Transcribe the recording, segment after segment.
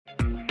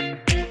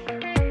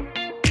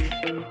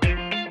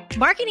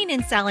Marketing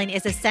and selling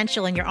is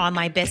essential in your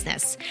online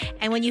business.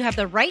 And when you have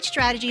the right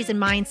strategies and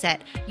mindset,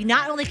 you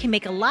not only can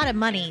make a lot of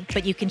money,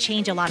 but you can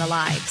change a lot of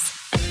lives.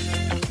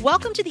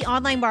 Welcome to the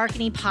Online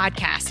Marketing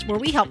Podcast, where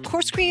we help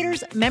course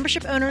creators,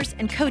 membership owners,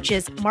 and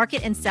coaches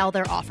market and sell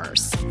their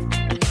offers.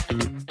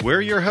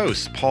 We're your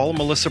hosts, Paul and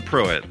Melissa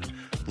Pruitt.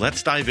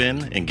 Let's dive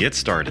in and get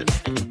started.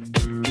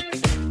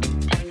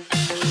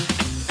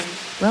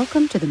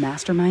 Welcome to the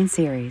Mastermind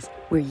series,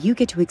 where you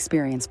get to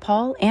experience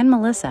Paul and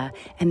Melissa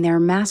and their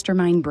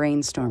mastermind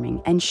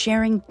brainstorming and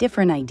sharing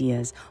different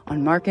ideas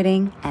on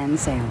marketing and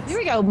sales. Here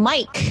we go,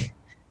 Mike.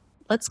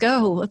 Let's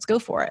go. Let's go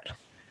for it.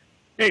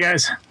 Hey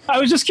guys, I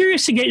was just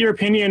curious to get your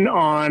opinion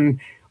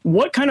on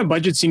what kind of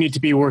budgets you need to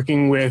be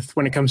working with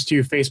when it comes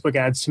to Facebook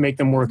ads to make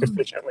them work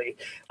efficiently.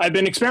 I've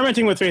been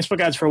experimenting with Facebook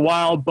ads for a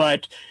while,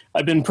 but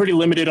I've been pretty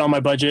limited on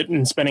my budget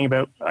and spending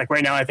about, like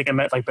right now, I think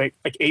I'm at like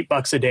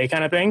 $8 a day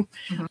kind of thing.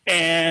 Mm-hmm.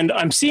 And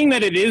I'm seeing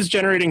that it is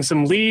generating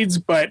some leads,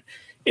 but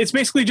it's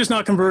basically just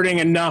not converting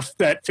enough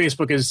that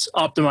Facebook is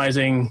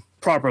optimizing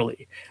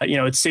properly.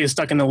 It stays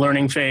stuck in the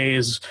learning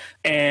phase.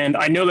 And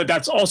I know that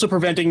that's also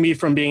preventing me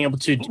from being able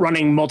to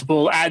running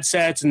multiple ad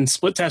sets and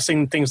split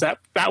testing things that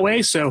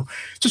way. So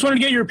just wanted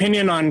to get your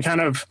opinion on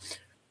kind of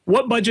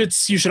what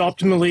budgets you should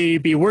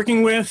optimally be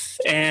working with,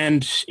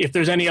 and if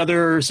there's any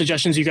other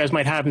suggestions you guys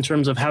might have in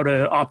terms of how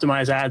to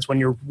optimize ads when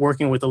you're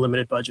working with a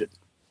limited budget.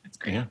 That's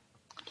great. Yeah.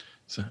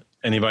 So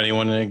anybody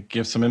want to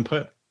give some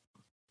input?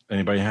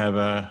 Anybody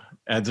have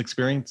ads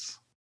experience?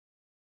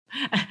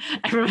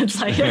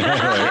 Everyone's like,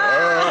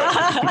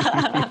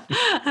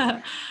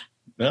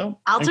 no?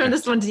 I'll turn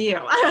this one to you.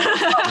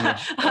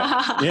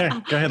 Yeah,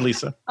 go ahead,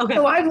 Lisa. Okay.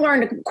 So I've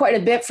learned quite a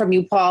bit from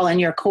you, Paul, in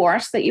your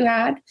course that you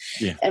had,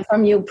 and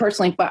from you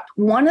personally. But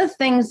one of the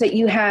things that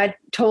you had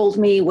told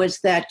me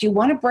was that you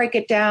want to break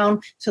it down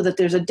so that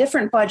there's a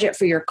different budget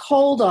for your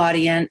cold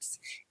audience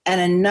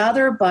and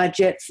another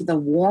budget for the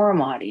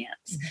warm audience.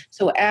 Mm-hmm.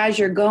 So as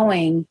you're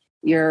going,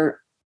 you're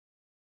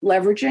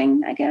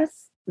leveraging, I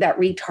guess, that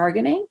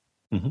retargeting.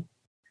 Mm-hmm.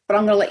 But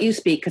I'm going to let you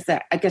speak because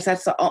I guess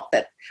that's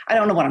that I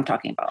don't know what I'm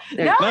talking about.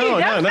 No.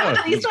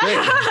 It's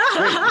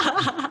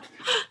great.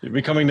 You're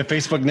becoming the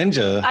Facebook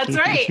ninja. That's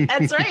right.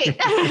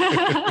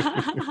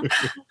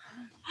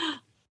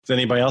 Does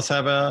anybody else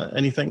have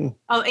anything?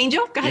 Oh,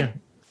 Angel, go ahead.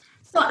 Yeah.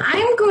 So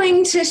I'm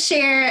going to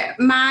share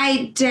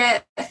my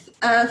depth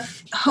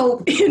of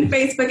hope in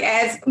Facebook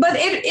ads, but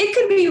it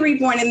could be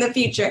reborn in the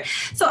future.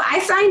 So I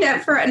signed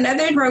up for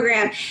another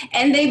program,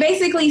 and they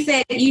basically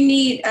said you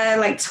need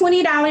like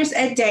 $20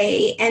 a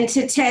day and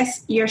to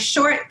test your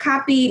short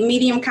copy,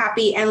 medium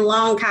copy, and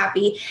long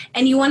copy.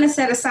 And you want to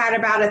set aside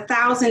about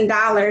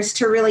 $1,000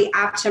 to really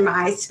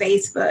optimize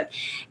Facebook.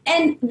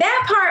 And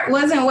that part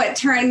wasn't what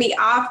turned me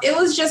off. It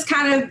was just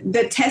kind of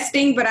the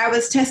testing, but I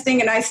was testing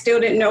and I still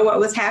didn't know what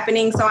was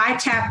happening. So I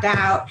tapped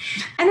out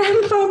and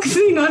I'm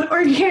focusing on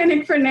organic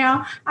for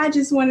now. I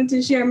just wanted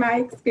to share my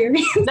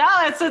experience. No,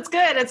 it's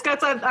good. It's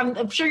good.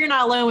 I'm sure you're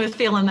not alone with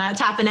feeling that,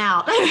 tapping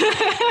out.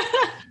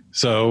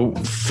 So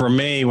for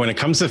me, when it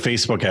comes to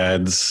Facebook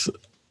ads,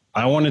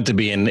 I want it to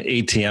be an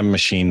ATM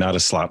machine, not a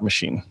slot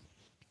machine.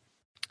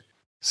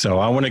 So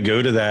I want to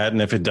go to that.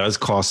 And if it does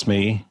cost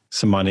me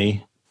some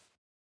money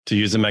to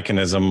use the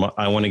mechanism,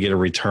 I want to get a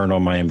return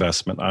on my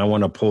investment. I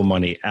want to pull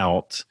money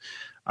out.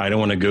 I don't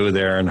want to go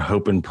there and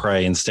hope and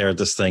pray and stare at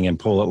this thing and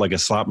pull it like a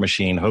slot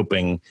machine,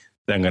 hoping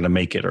that I'm going to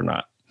make it or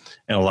not.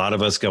 And a lot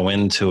of us go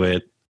into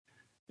it,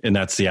 and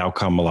that's the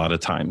outcome a lot of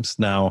times.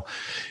 Now,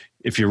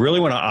 if you really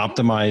want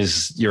to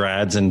optimize your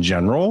ads in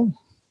general,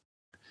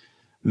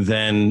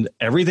 then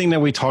everything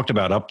that we talked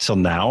about up till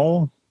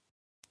now,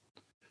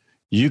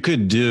 you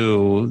could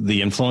do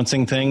the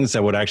influencing things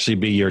that would actually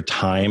be your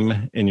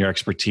time and your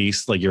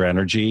expertise, like your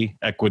energy,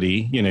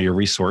 equity, your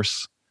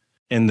resource,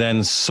 and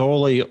then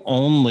solely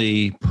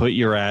only put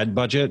your ad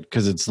budget,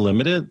 because it's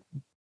limited,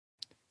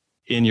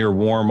 in your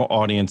warm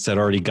audience that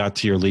already got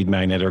to your lead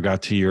magnet or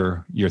got to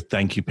your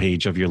thank you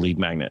page of your lead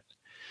magnet.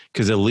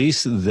 Because at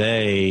least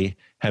they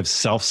have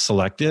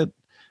self-selected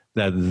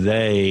that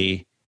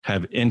they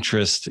have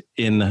interest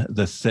in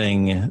the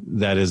thing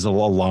that is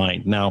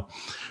aligned. Now,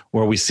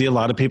 where we see a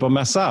lot of people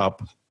mess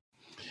up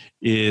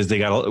is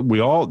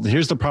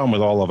here's the problem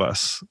with all of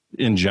us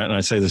and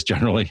I say this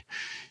generally,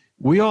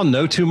 we all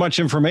know too much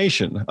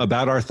information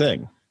about our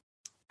thing.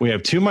 We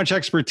have too much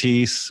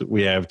expertise.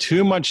 We have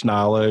too much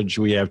knowledge.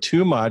 We have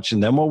too much.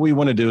 And then what we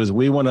want to do is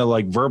we want to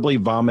like verbally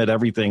vomit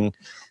everything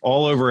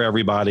all over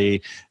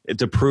everybody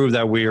to prove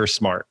that we are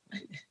smart.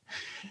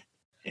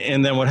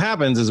 And then what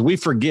happens is we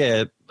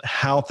forget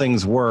how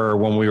things were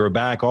when we were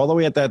back all the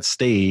way at that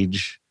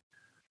stage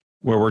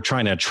where we're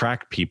trying to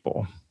attract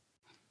people.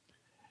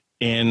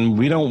 And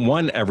we don't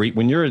want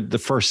when you're at the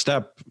first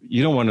step,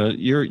 you don't want to,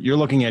 you're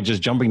looking at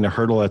just jumping the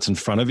hurdle that's in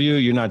front of you.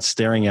 You're not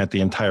staring at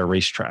the entire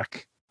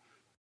racetrack.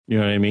 You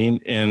know what I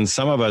mean? And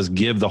some of us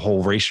give the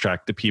whole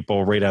racetrack to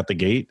people right out the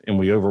gate, and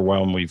we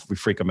overwhelm, we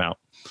freak them out.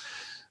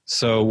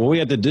 So what we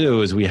have to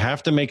do is we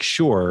have to make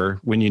sure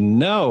when you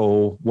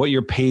know what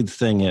your paid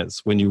thing is,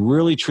 when you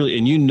really truly,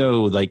 and you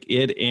know, like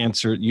it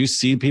answered, you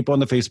see people on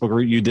the Facebook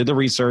group, you did the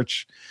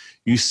research,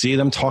 you see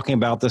them talking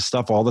about this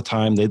stuff all the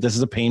time. This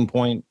is a pain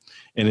point,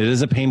 and it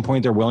is a pain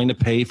point they're willing to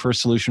pay for a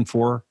solution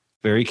for.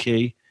 Very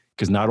key,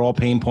 because not all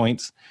pain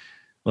points,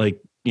 like,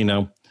 you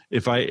know,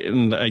 if I get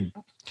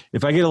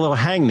a little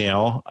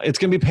hangnail, it's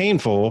going to be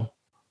painful,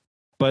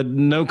 but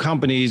no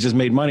company just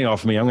made money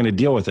off of me. I'm going to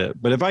deal with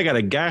it. But if I got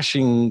a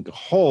gashing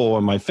hole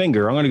in my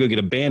finger, I'm going to go get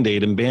a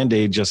Band-Aid, and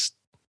Band-Aid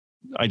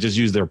I just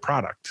use their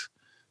product.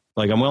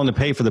 Like, I'm willing to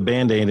pay for the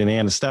Band-Aid and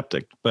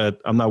antiseptic,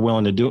 but I'm not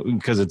willing to do it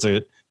because it's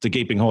a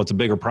gaping hole. It's a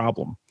bigger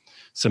problem.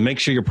 So make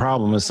sure your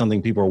problem is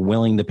something people are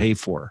willing to pay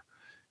for,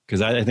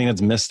 because I think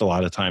that's missed a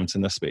lot of times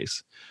in this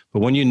space.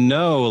 But when you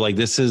know, like,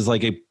 this is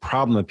like a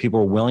problem that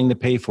people are willing to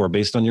pay for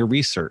based on your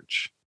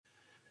research,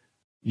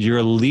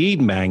 your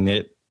lead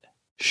magnet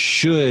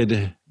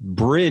should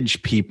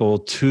bridge people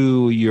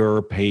to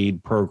your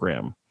paid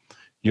program.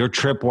 Your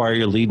tripwire,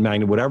 your lead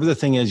magnet, whatever the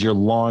thing is, your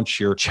launch,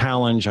 your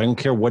challenge, I don't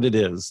care what it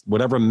is,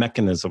 whatever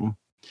mechanism,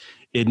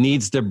 it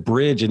needs to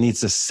bridge, it needs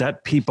to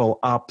set people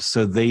up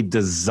so they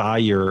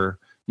desire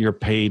your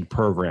paid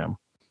program.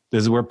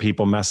 This is where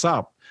people mess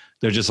up.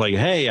 They're just like,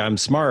 hey, I'm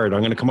smart, I'm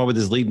going to come up with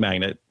this lead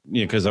magnet,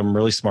 you know, because I'm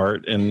really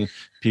smart, and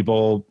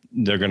people,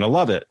 they're going to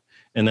love it.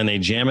 And then they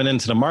jam it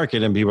into the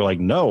market, and people are like,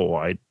 no,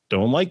 I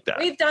don't like that.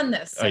 We've done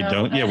this. So. I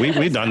don't. Yeah,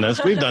 we've done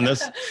this. We've done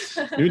this.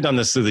 We've done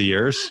this through the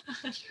years.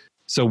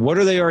 So what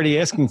are they already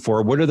asking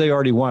for? What do they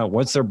already want?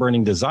 What's their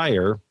burning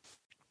desire?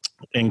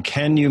 And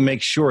can you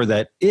make sure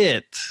that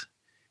it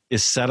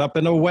is set up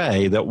in a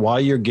way that while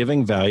you're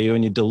giving value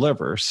and you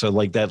deliver, so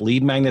like that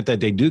lead magnet that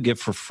they do get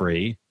for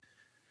free.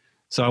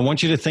 So I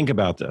want you to think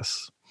about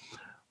this.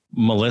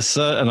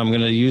 Melissa, and I'm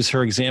going to use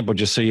her example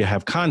just so you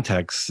have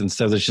context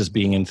instead of this just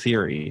being in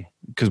theory,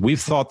 because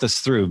we've thought this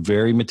through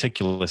very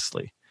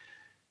meticulously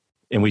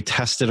and we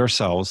tested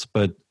ourselves.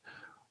 But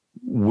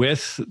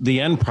with the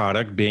end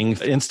product being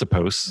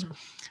Instapost,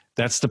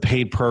 that's the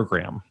paid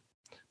program.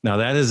 Now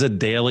that is a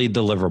daily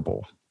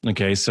deliverable.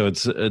 Okay, so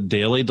it's a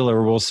daily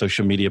deliverable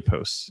social media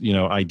posts, you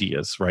know,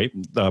 ideas, right?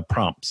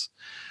 Prompts.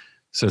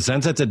 So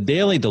since it's a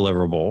daily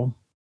deliverable,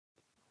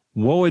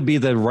 what would be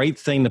the right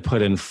thing to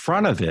put in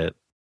front of it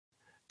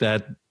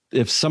that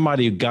if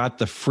somebody got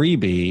the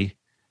freebie,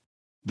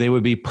 they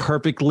would be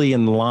perfectly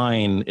in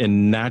line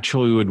and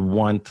naturally would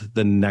want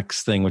the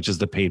next thing, which is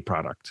the paid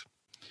product.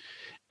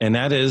 And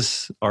that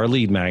is our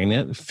lead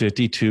magnet,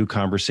 52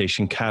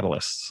 conversation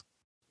catalysts,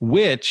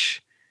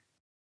 which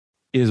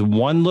is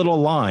one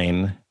little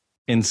line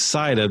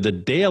inside of the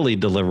daily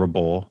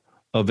deliverable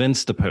of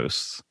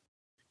Instaposts.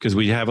 Because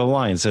we have a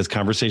line that says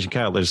conversation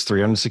catalyst, there's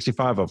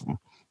 365 of them.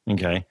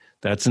 Okay,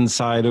 that's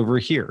inside over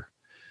here.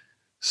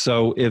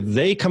 So if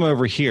they come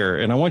over here,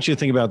 and I want you to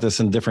think about this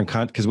in different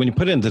context, because when you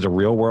put it into the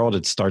real world,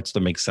 it starts to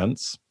make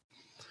sense.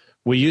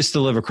 We used to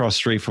live across the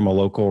street from a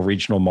local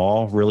regional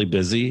mall, really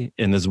busy.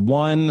 And there's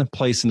one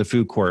place in the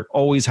food court,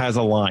 always has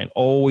a line,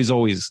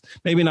 always,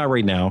 maybe not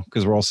right now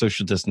because we're all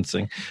social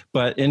distancing,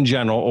 but in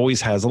general,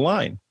 always has a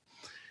line.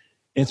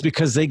 And it's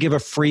because they give a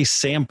free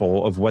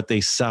sample of what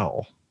they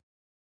sell.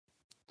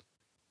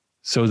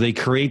 So they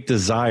create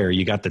desire.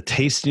 You got the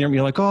taste in your,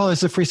 you're like, oh, this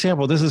is a free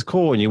sample. This is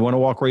cool. And you want to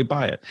walk right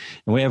by it.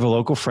 And we have a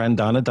local friend,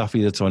 Donna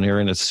Duffy, that's on here,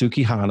 and it's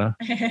Sukihana.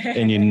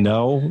 And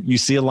you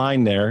see a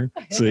line there,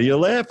 so you're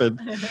laughing.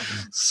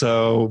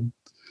 So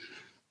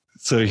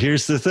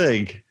here's the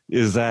thing,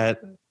 is that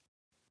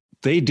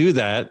they do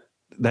that.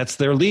 That's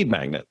their lead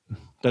magnet.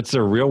 That's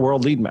their real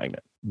world lead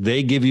magnet.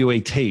 They give you a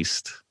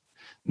taste.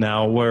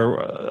 Now, where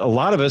a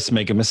lot of us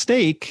make a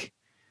mistake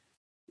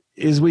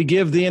is we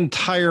give the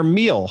entire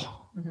meal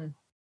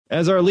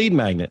as our lead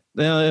magnet.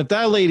 Now, if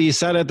that lady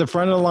sat at the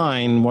front of the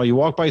line while you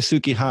walk by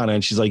Sukihana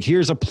and she's like,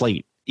 here's a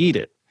plate, eat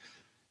it,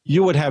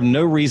 you would have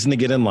no reason to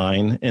get in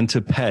line and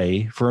to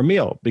pay for a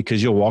meal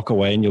because you'll walk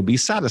away and you'll be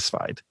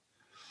satisfied,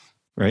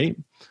 right?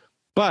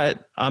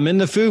 But I'm in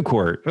the food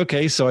court.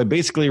 Okay, so I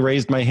basically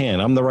raised my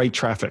hand. I'm the right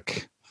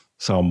traffic.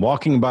 So I'm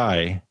walking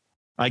by.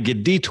 I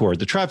get detoured.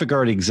 The traffic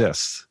already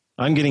exists.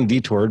 I'm getting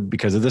detoured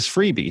because of this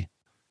freebie.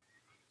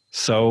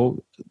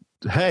 So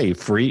hey,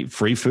 free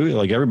food.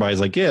 Like everybody's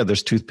like, yeah,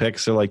 there's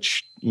toothpicks. They're like,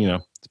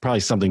 it's probably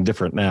something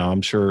different now,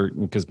 I'm sure,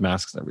 because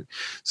masks and everything.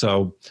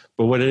 So,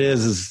 but what it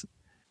is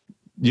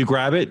you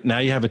grab it. Now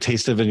you have a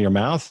taste of it in your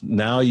mouth.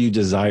 Now you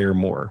desire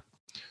more.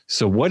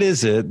 So what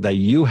is it that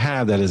you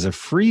have that is a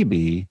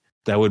freebie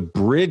that would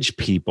bridge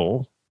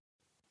people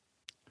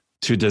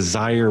to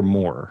desire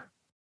more?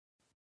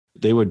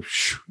 They would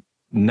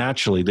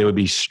naturally, they would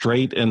be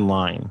straight in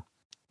line.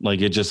 Like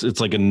it's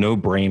like a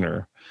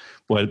no-brainer.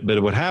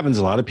 But what happens,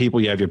 a lot of people,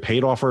 you have your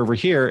paid offer over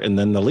here, and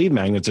then the lead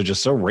magnets are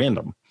just so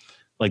random.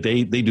 Like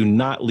they do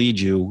not lead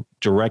you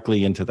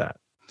directly into that.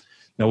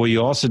 Now, what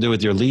you also do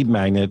with your lead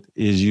magnet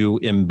is you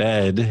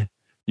embed,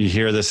 you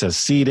hear this as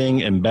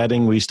seeding,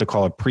 embedding, we used to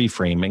call it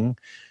pre-framing.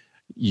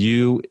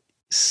 You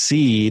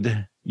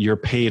seed your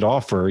paid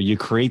offer, you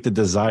create the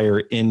desire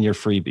in your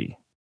freebie.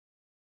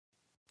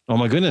 Oh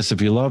my goodness, if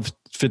you love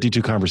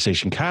 52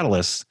 Conversation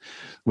Catalysts,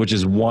 which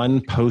is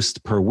one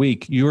post per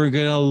week, you are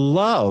going to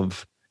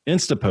love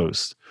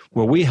Instapost,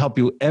 where we help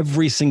you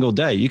every single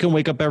day. You can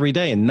wake up every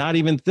day and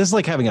this is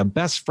like having a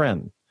best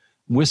friend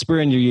whisper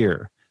in your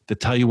ear to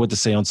tell you what to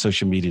say on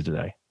social media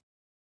today.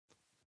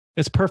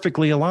 It's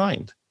perfectly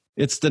aligned.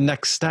 It's the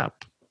next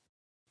step.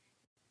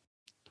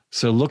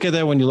 So look at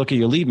that when you look at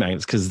your lead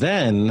magnets, because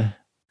then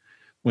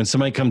when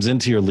somebody comes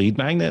into your lead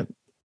magnet,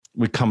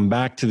 we come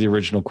back to the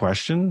original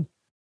question.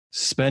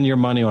 Spend your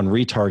money on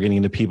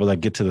retargeting the people that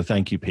get to the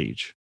thank you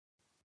page.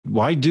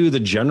 Why do the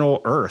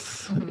general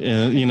earth?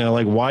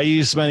 Mm-hmm. Why are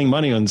you spending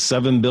money on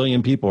 7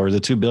 billion people or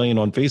the 2 billion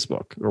on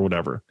Facebook or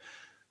whatever?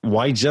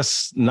 Why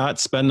just not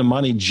spend the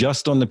money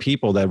just on the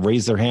people that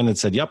raised their hand and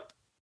said, yep,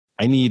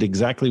 I need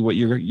exactly what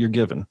you're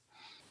given?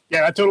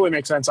 Yeah, that totally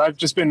makes sense. I've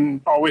just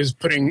been always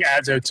putting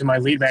ads out to my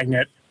lead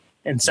magnet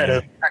instead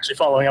of actually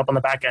following up on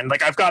the back end.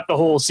 Like I've got the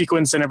whole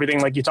sequence and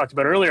everything like you talked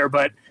about earlier,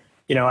 but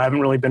I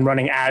haven't really been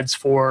running ads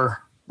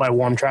for my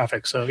warm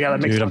traffic. So that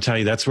makes sense. I'm telling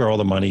you, that's where all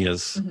the money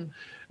is.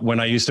 Mm-hmm. When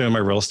I used to own my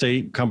real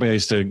estate company, I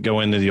used to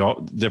go into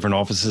the different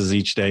offices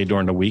each day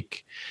during the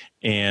week,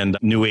 and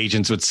new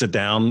agents would sit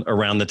down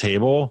around the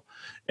table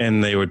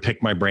and they would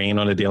pick my brain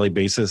on a daily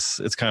basis.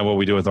 It's kind of what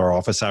we do with our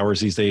office hours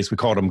these days. We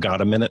call them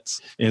Gotta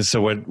Minutes. And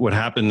so what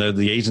happened,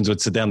 the agents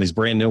would sit down, these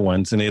brand new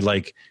ones, and they'd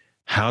like,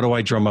 how do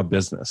I drum up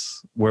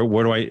business? Where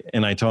do I,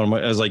 and I told them,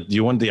 I was like, do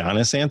you want the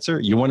honest answer?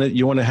 You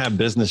want to have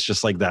business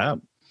just like that?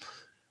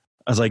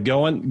 I was like,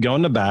 go in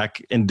the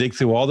back and dig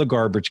through all the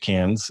garbage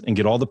cans and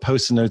get all the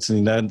Post-it notes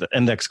and the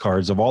index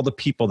cards of all the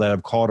people that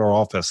have called our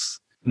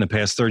office in the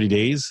past 30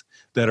 days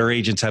that our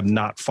agents have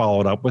not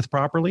followed up with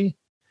properly.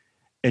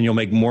 And you'll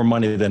make more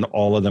money than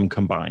all of them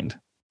combined.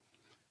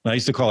 And I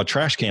used to call it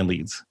trash can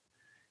leads,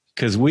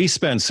 because we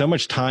spend so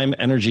much time,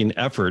 energy, and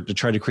effort to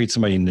try to create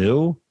somebody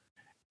new.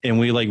 And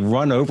we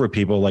run over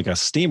people like a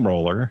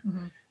steamroller,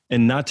 mm-hmm.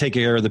 and not take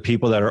care of the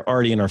people that are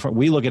already in our front.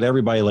 We look at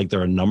everybody like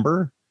they're a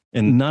number.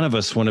 And none of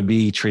us want to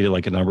be treated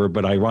like a number.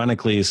 But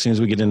ironically, as soon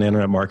as we get into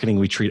internet marketing,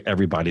 we treat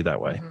everybody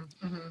that way.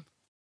 Mm-hmm, mm-hmm.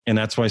 And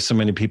that's why so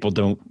many people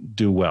don't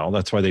do well.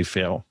 That's why they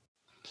fail.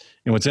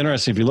 And what's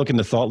interesting, if you look in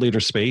the thought leader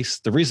space,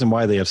 the reason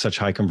why they have such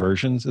high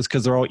conversions is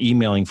because they're all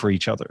emailing for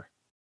each other.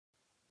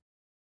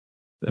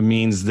 That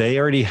means they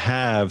already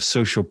have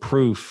social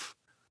proof.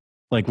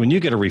 Like when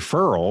you get a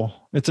referral,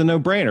 it's a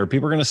no-brainer.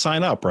 People are going to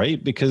sign up,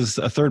 right? Because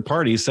a third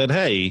party said,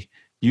 hey,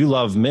 you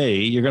love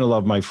me, you're going to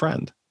love my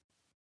friend.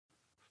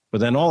 But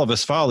then all of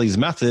us follow these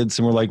methods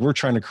and we're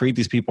trying to create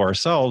these people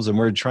ourselves, and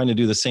we're trying to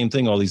do the same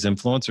thing all these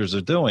influencers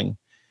are doing.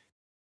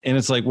 And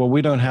it's like, well,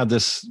 we don't have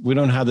this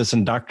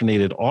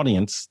indoctrinated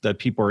audience that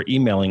people are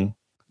emailing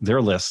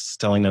their lists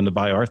telling them to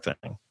buy our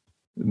thing.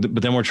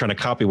 But then we're trying to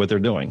copy what they're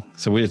doing.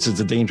 So it's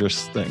a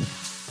dangerous thing.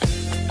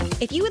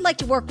 If you would like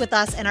to work with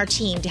us and our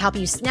team to help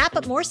you snap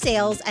up more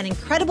sales and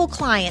incredible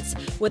clients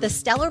with a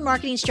stellar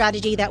marketing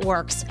strategy that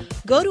works,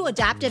 go to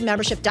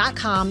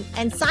adaptivemembership.com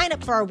and sign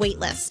up for our wait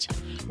list.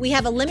 We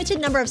have a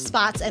limited number of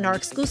spots in our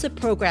exclusive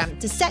program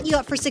to set you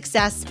up for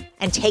success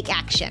and take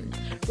action.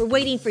 We're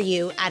waiting for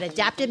you at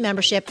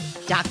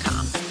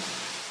adaptivemembership.com.